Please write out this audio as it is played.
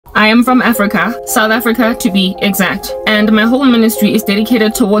I am from Africa, South Africa to be exact, and my whole ministry is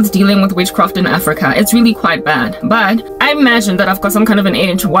dedicated towards dealing with witchcraft in Africa. It's really quite bad, but I imagine that I've got some kind of an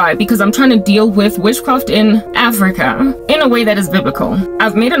edge. Why? Because I'm trying to deal with witchcraft in Africa in a way that is biblical.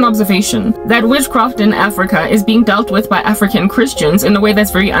 I've made an observation that witchcraft in Africa is being dealt with by African Christians in a way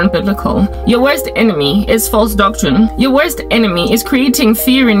that's very unbiblical. Your worst enemy is false doctrine. Your worst enemy is creating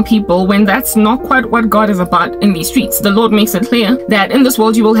fear in people when that's not quite what God is about in these streets. The Lord makes it clear that in this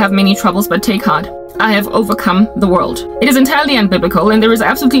world you will have many troubles, but take heart. I have overcome the world. It is entirely unbiblical, and there is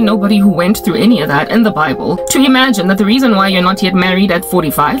absolutely nobody who went through any of that in the Bible. To imagine that the reason why you're not yet married at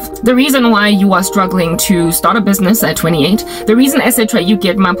 45, the reason why you are struggling to start a business at 28, the reason etc. you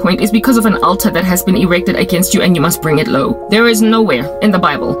get my point, is because of an altar that has been erected against you and you must bring it low. There is nowhere in the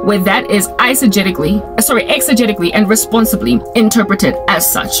Bible where that is exegetically and responsibly interpreted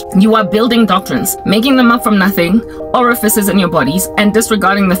as such. You are building doctrines, making them up from nothing, orifices in your bodies, and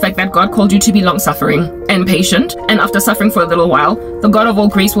disregarding the fact that God called you to be long-suffering and patient, and after suffering for a little while, the God of all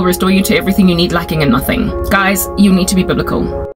grace will restore you to everything you need, lacking in nothing. Guys, you need to be biblical.